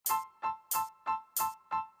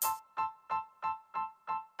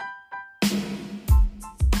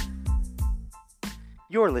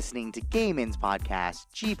You're listening to Game-In's podcast,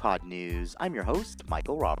 G-Pod News. I'm your host,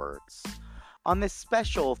 Michael Roberts. On this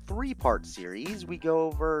special three-part series, we go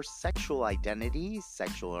over sexual identity,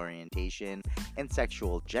 sexual orientation, and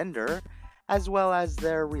sexual gender, as well as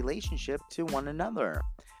their relationship to one another.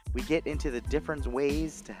 We get into the different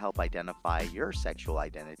ways to help identify your sexual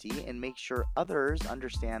identity and make sure others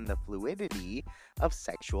understand the fluidity of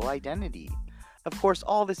sexual identity. Of course,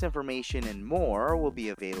 all this information and more will be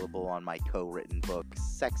available on my co-written book,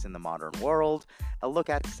 Sex in the Modern World, a look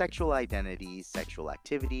at sexual identity, sexual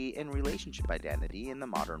activity, and relationship identity in the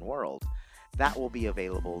modern world. That will be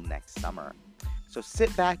available next summer. So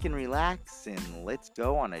sit back and relax, and let's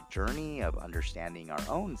go on a journey of understanding our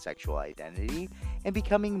own sexual identity and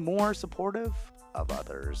becoming more supportive of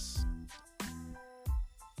others.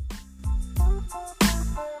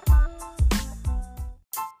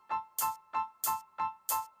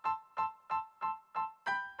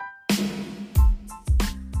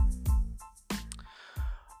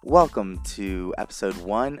 Welcome to episode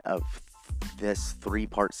 1 of this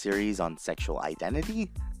three-part series on sexual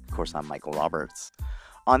identity. Of course, I'm Michael Roberts.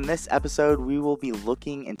 On this episode, we will be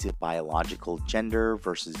looking into biological gender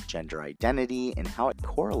versus gender identity and how it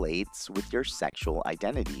correlates with your sexual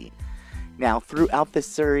identity. Now, throughout this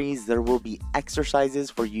series, there will be exercises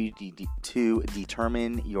for you to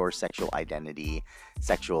determine your sexual identity,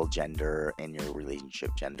 sexual gender, and your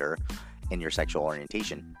relationship gender, and your sexual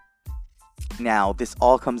orientation. Now, this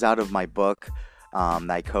all comes out of my book that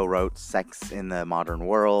I co-wrote, Sex in the Modern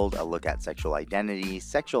World, a look at sexual identity,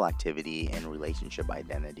 sexual activity, and relationship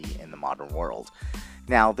identity in the modern world.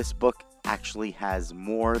 Now, this book actually has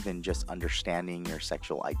more than just understanding your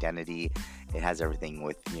sexual identity. It has everything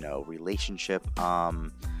with, relationship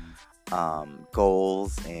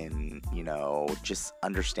goals and, just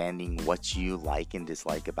understanding what you like and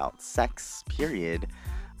dislike about sex, period.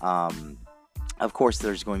 Of course,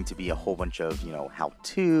 there's going to be a whole bunch of,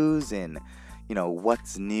 how-tos and,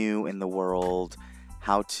 what's new in the world,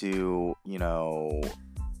 how to,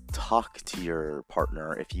 talk to your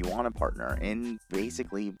partner if you want a partner, and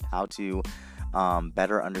basically how to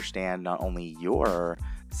better understand not only your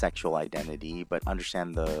sexual identity, but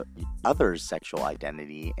understand the other's sexual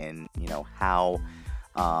identity and, how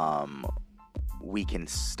we can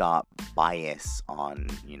stop bias on,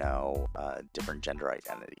 different gender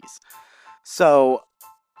identities. So,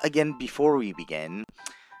 again, before we begin,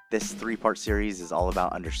 this three-part series is all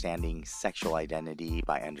about understanding sexual identity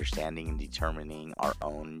by understanding and determining our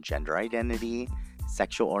own gender identity,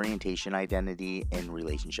 sexual orientation identity, and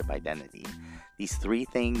relationship identity. These three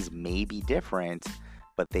things may be different,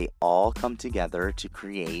 but they all come together to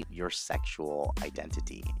create your sexual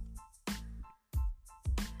identity.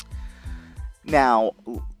 Now,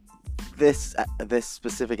 this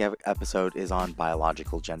specific episode is on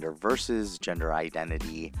biological gender versus gender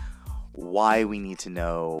identity, why we need to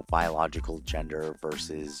know biological gender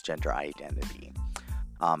versus gender identity.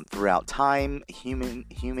 Throughout time,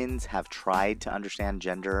 humans have tried to understand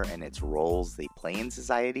gender and its roles they play in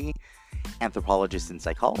society. Anthropologists and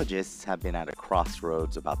psychologists have been at a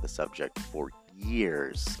crossroads about the subject for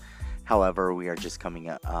years. However, we are just coming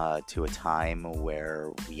to a time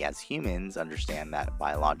where we as humans understand that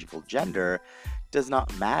biological gender does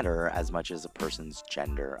not matter as much as a person's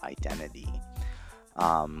gender identity.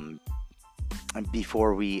 And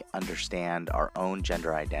before we understand our own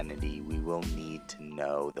gender identity, we will need to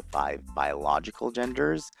know the 5 biological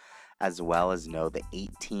genders, as well as know the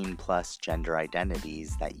 18 plus gender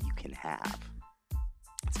identities that you can have.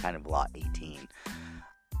 It's kind of a lot, 18.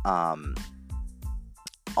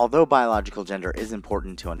 Although biological gender is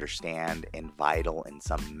important to understand and vital in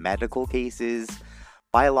some medical cases,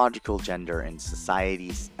 biological gender in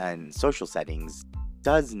societies and social settings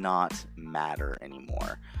does not matter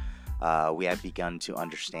anymore. We have begun to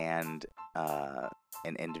understand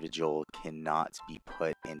an individual cannot be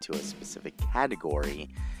put into a specific category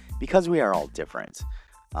because we are all different.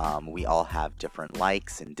 We all have different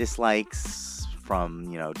likes and dislikes, from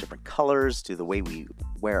different colors to the way we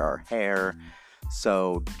wear our hair.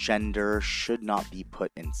 So gender should not be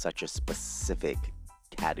put in such a specific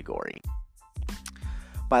category.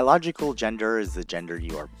 Biological gender is the gender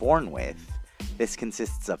you are born with. This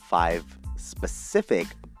consists of 5 specific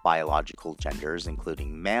biological genders,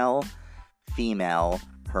 including male, female,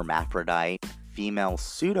 hermaphrodite, female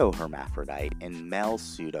pseudo-hermaphrodite, and male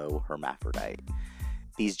pseudo-hermaphrodite.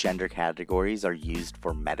 These gender categories are used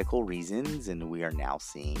for medical reasons, and we are now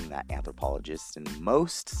seeing that anthropologists and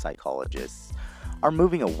most psychologists are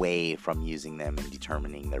moving away from using them in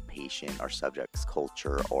determining their patient or subject's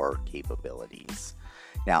culture or capabilities.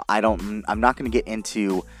 Now, I'm not going to get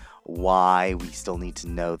into Why we still need to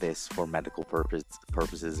know this for medical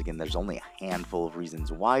purposes. Again, there's only a handful of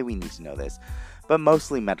reasons why we need to know this, but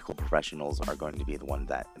mostly medical professionals are going to be the ones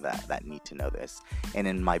that need to know this. And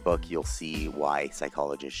in my book, you'll see why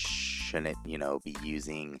psychologists shouldn't, be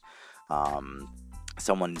using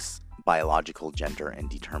someone's biological gender in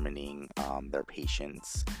determining their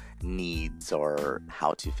patient's needs, or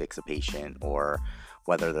how to fix a patient, or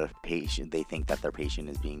whether they think that their patient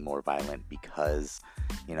is being more violent because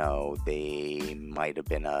they might have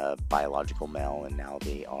been a biological male and now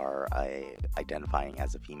they are identifying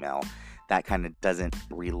as a female. That kind of doesn't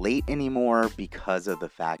relate anymore because of the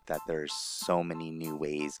fact that there's so many new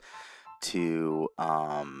ways to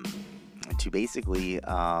basically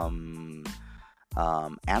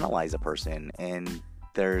analyze a person, and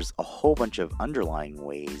there's a whole bunch of underlying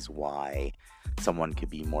ways why someone could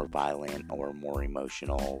be more violent or more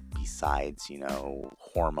emotional besides,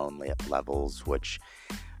 hormone levels, which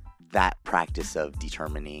that practice of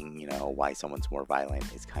determining, why someone's more violent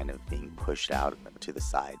is kind of being pushed out to the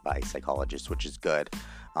side by psychologists, which is good.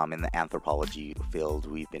 In the anthropology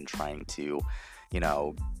field, we've been trying to,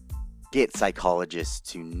 get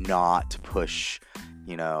psychologists to not push,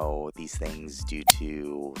 these things due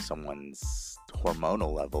to someone's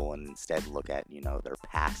hormonal level, and instead look at, their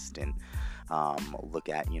past, and look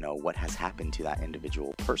at, what has happened to that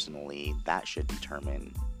individual personally. That should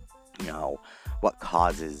determine, what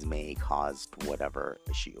causes may cause whatever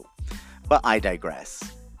issue. But I digress.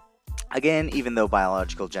 Again, even though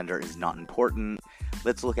biological gender is not important,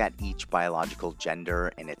 let's look at each biological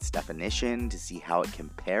gender and its definition to see how it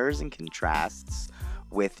compares and contrasts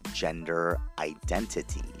with gender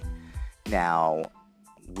identity. Now,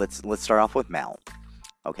 let's start off with male.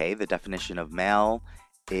 Okay, the definition of male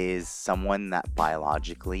is someone that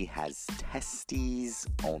biologically has testes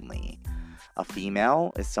only. A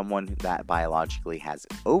female is someone that biologically has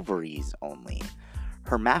ovaries only.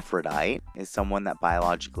 Hermaphrodite is someone that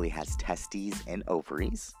biologically has testes and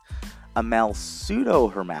ovaries. A male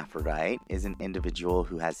pseudo-hermaphrodite is an individual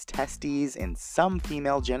who has testes and some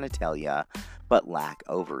female genitalia but lack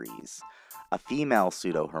ovaries. A female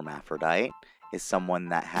pseudo-hermaphrodite is someone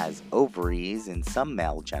that has ovaries and some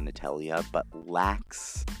male genitalia but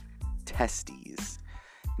lacks testes.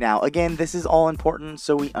 Now, again, this is all important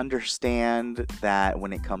so we understand that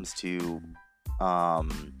when it comes to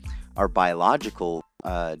our biological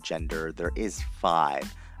gender, there is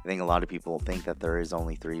 5. I think a lot of people think that there is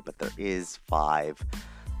only 3, but there is 5.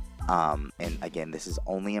 And again, this is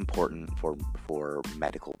only important for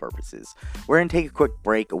medical purposes. We're going to take a quick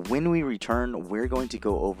break. When we return, we're going to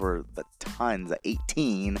go over the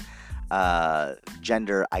 18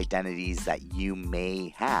 gender identities that you may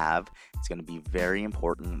have. It's going to be very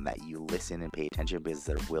important that you listen and pay attention because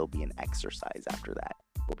there will be an exercise after that.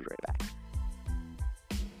 We'll be right back.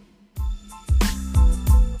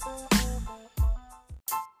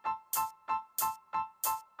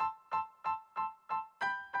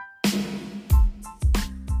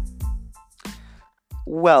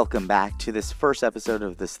 Welcome back to this first episode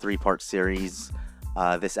of this 3-part series.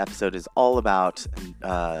 This episode is all about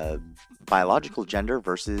biological gender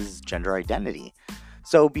versus gender identity.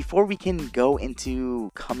 So before we can go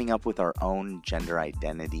into coming up with our own gender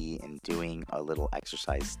identity and doing a little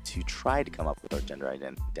exercise to try to come up with our gender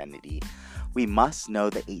identity, we must know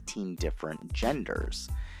the 18 different genders.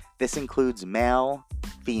 This includes male,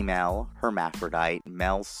 female, hermaphrodite,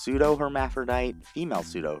 male pseudo-hermaphrodite, female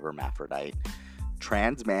pseudo-hermaphrodite,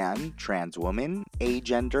 trans man, trans woman,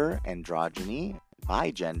 agender, androgyny,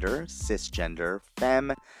 bigender, cisgender,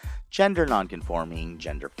 femme, gender nonconforming,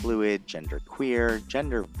 gender fluid, gender queer,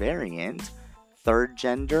 gender variant, third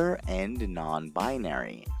gender, and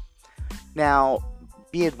non-binary. Now,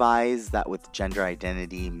 be advised that with gender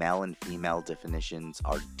identity, male and female definitions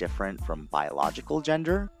are different from biological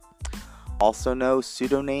gender. Also know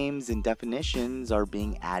pseudonames and definitions are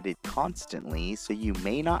being added constantly, so you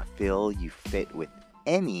may not feel you fit with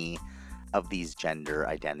any of these gender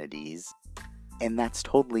identities, and that's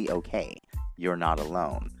totally okay. You're not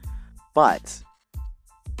alone. But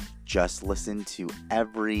just listen to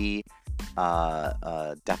every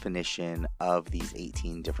definition of these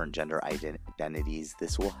 18 different gender identities.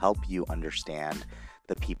 This will help you understand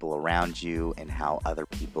the people around you and how other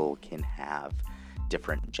people can have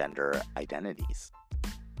different gender identities.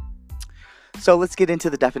 So let's get into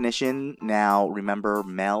the definition. Now, remember,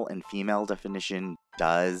 male and female definition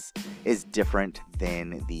is different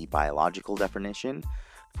than the biological definition.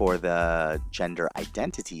 For the gender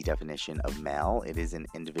identity definition of male, it is an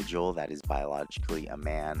individual that is biologically a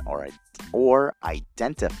man or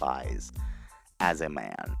identifies as a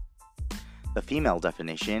man. The female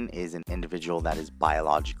definition is an individual that is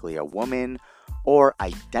biologically a woman or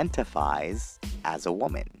identifies as a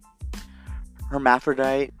woman.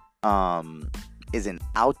 Hermaphrodite is an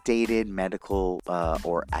outdated medical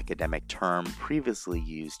or academic term previously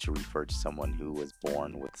used to refer to someone who was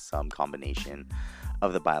born with some combination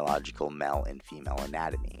of the biological male and female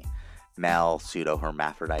anatomy. Male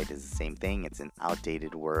pseudohermaphrodite is the same thing. It's an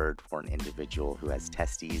outdated word for an individual who has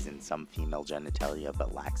testes and some female genitalia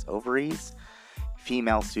but lacks ovaries.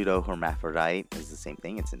 Female pseudohermaphrodite is the same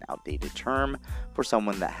thing. It's an outdated term for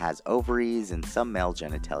someone that has ovaries and some male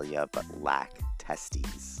genitalia but lack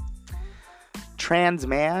testes. Trans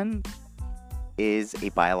man is a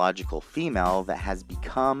biological female that has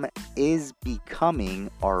become, is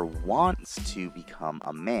becoming, or wants to become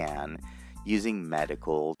a man using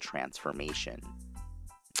medical transformation.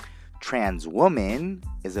 Trans woman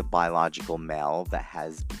is a biological male that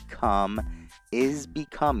has become, is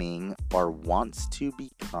becoming, or wants to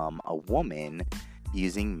become a woman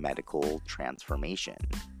using medical transformation.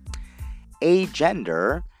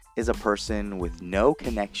 Agender is a person with no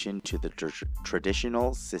connection to the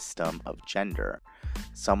traditional system of gender,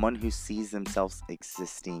 someone who sees themselves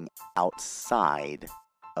existing outside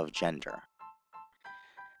of gender.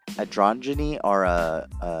 Androgyny are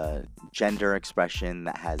a gender expression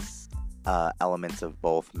that has elements of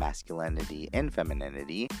both masculinity and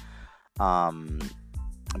femininity.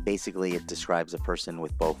 Basically, it describes a person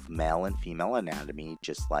with both male and female anatomy,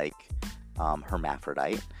 just like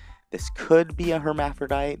hermaphrodite. This could be a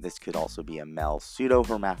hermaphrodite. This could also be a male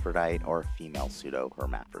pseudohermaphrodite or a female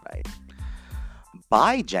pseudohermaphrodite.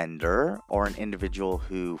 Bigender, or an individual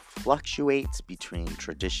who fluctuates between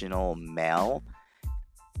traditional male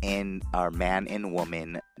and man and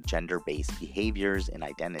woman gender-based behaviors and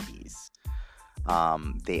identities.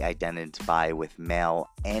 They identify with male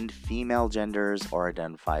and female genders, or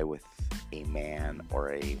identify with a man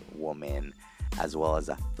or a woman, as well as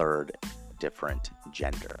a third different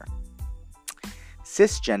gender.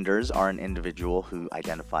 Cisgenders are an individual who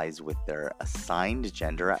identifies with their assigned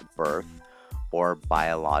gender at birth or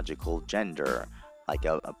biological gender, like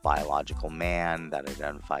a biological man that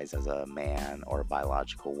identifies as a man, or a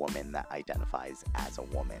biological woman that identifies as a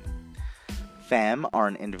woman. Femme are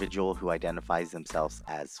an individual who identifies themselves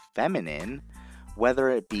as feminine, whether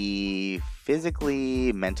it be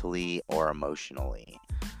physically, mentally, or emotionally.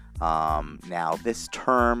 Now, this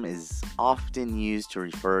term is often used to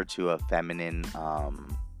refer to a feminine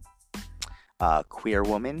queer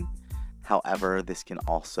woman. However, this can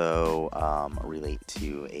also relate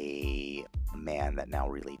to a man that now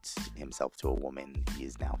relates himself to a woman. He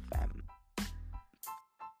is now femme.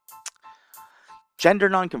 Gender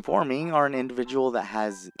nonconforming are an individual that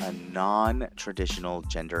has a non-traditional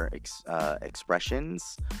gender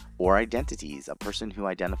expressions or identities, a person who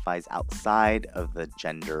identifies outside of the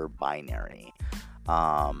gender binary.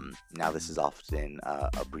 Now, this is often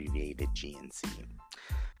abbreviated GNC.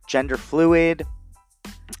 Gender fluid,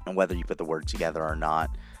 and whether you put the word together or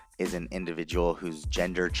not, is an individual whose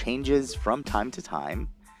gender changes from time to time.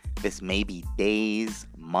 This may be days,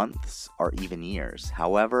 months, or even years.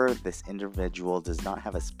 However, this individual does not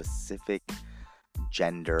have a specific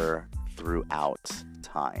gender throughout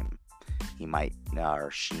time. He might,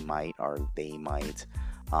 or she might, or they might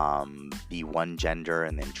be one gender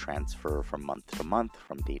and then transfer from month to month,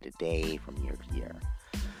 from day to day, from year to year.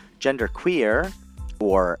 Genderqueer,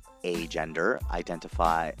 or agender,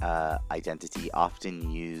 identity often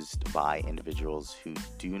used by individuals who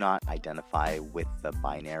do not identify with the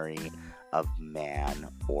binary of man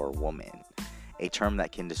or woman, a term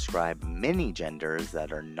that can describe many genders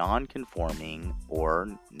that are non-conforming or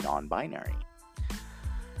non-binary.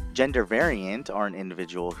 Gender variant are an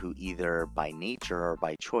individual who either by nature or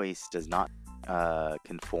by choice does not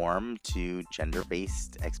conform to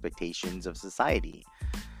gender-based expectations of society.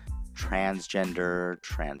 Transgender,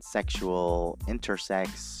 transsexual,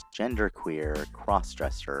 intersex, genderqueer,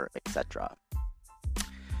 crossdresser, etc.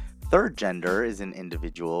 Third gender is an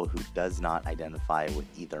individual who does not identify with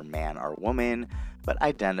either man or woman, but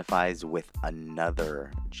identifies with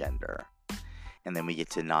another gender. And then we get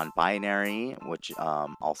to non-binary, which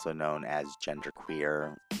also known as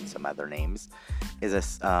genderqueer and some other names, is a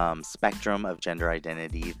spectrum of gender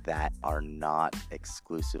identity that are not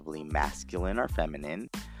exclusively masculine or feminine.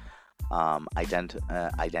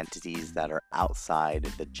 Identities that are outside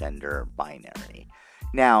the gender binary.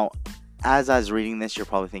 Now, as I was reading this, you're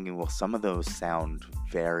probably thinking, well, some of those sound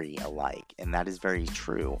very alike, and that is very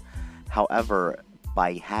true. However,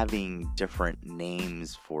 by having different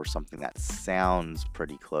names for something that sounds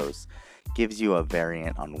pretty close, gives you a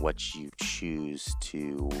variant on what you choose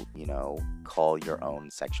to, call your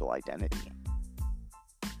own sexual identity.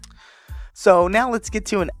 So now let's get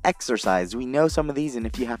to an exercise. We know some of these, and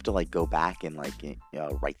if you have to like go back and like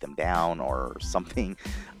write them down or something,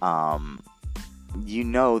 you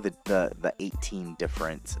know that the 18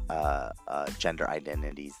 different gender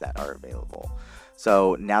identities that are available.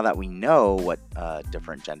 So now that we know what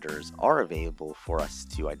different genders are available for us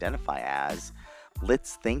to identify as,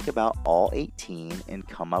 let's think about all 18 and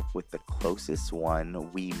come up with the closest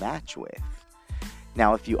one we match with.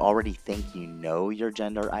 Now, if you already think you know your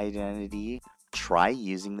gender identity, try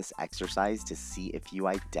using this exercise to see if you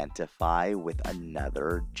identify with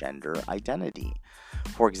another gender identity.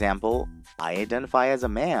 For example, I identify as a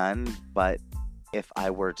man, but if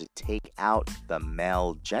I were to take out the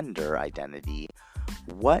male gender identity,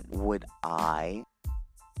 what would I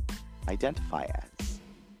identify as?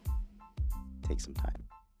 Take some time.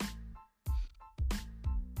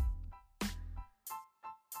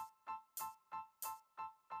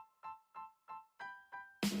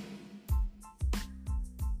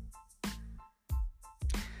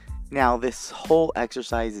 Now, this whole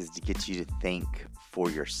exercise is to get you to think for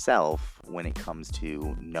yourself when it comes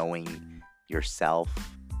to knowing yourself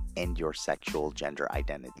and your sexual gender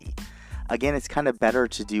identity. Again, it's kind of better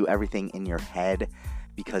to do everything in your head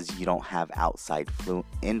because you don't have outside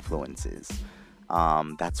influences.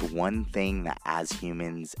 That's one thing that as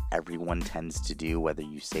humans, everyone tends to do, whether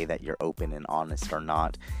you say that you're open and honest or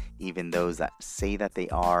not. Even those that say that they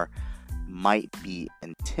are might be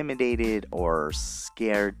intimidated or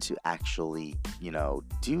scared to actually,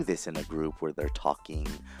 do this in a group where they're talking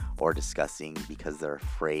or discussing because they're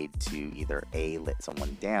afraid to either A, let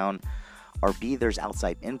someone down, or B, there's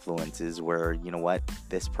outside influences where,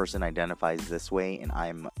 this person identifies this way and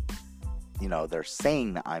I'm, they're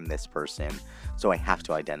saying that I'm this person, so I have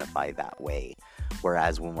to identify that way.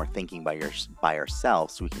 Whereas when we're thinking by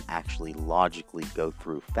ourselves, we can actually logically go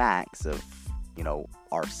through facts of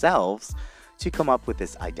ourselves to come up with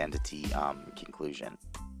this identity conclusion.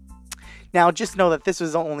 Now, just know that this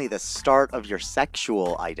is only the start of your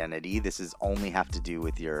sexual identity. This is only have to do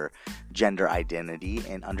with your gender identity,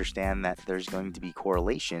 and understand that there's going to be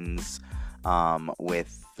correlations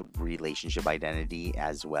with relationship identity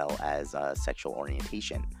as well as sexual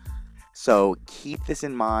orientation. So keep this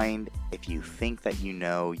in mind. If you think that you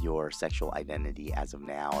know your sexual identity as of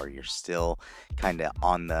now, or you're still kind of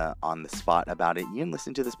on the spot about it, you can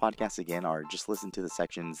listen to this podcast again, or just listen to the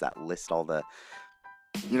sections that list all the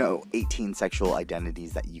 18 sexual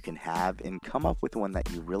identities that you can have, and come up with one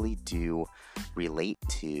that you really do relate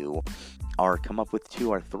to, or come up with 2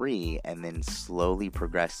 or 3, and then slowly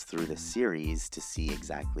progress through the series to see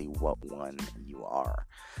exactly what one you are.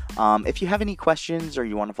 If you have any questions or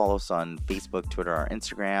you want to follow us on Facebook, Twitter, or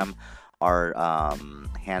Instagram, our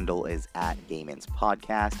handle is at Gaymen's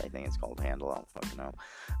Podcast. I think it's called handle. I don't fucking know.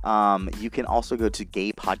 You can also go to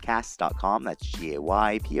gaypodcasts.com. That's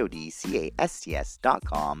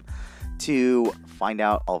GAYPODCASTS.com to find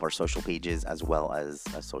out all of our social pages, as well as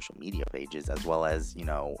social media pages, as well as, you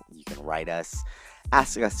can write us,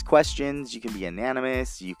 ask us questions. You can be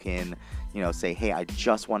anonymous. You can, say, hey, I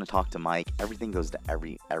just want to talk to Mike. Everything goes to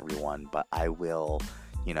everyone, but I will,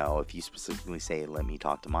 if you specifically say, let me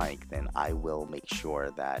talk to Mike, then I will make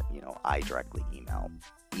sure that, I directly email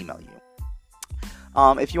you.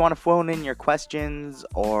 If you want to phone in your questions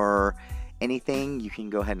or anything, you can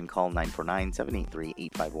go ahead and call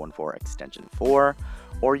 949-783-8514 extension 4,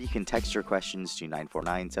 or you can text your questions to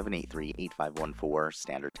 949-783-8514.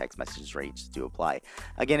 Standard text message rates do apply.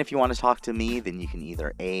 Again, if you want to talk to me, then you can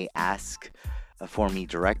either A, ask for me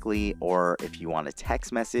directly, or if you want a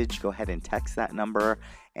text message, go ahead and text that number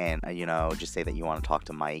and just say that you want to talk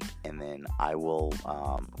to Mike, and then I will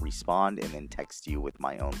respond and then text you with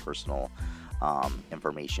my own personal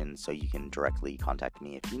information, so you can directly contact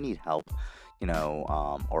me if you need help,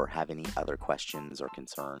 or have any other questions or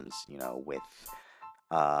concerns, with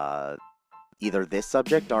either this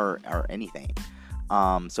subject or anything.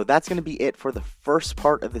 So that's going to be it for the first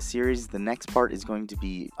part of the series. The next part is going to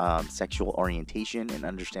be sexual orientation and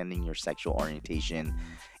understanding your sexual orientation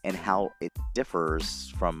and how it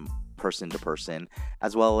differs from person to person,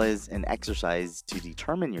 as well as an exercise to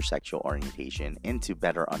determine your sexual orientation and to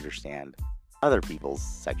better understand other people's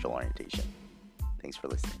sexual orientation. Thanks for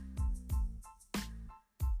listening.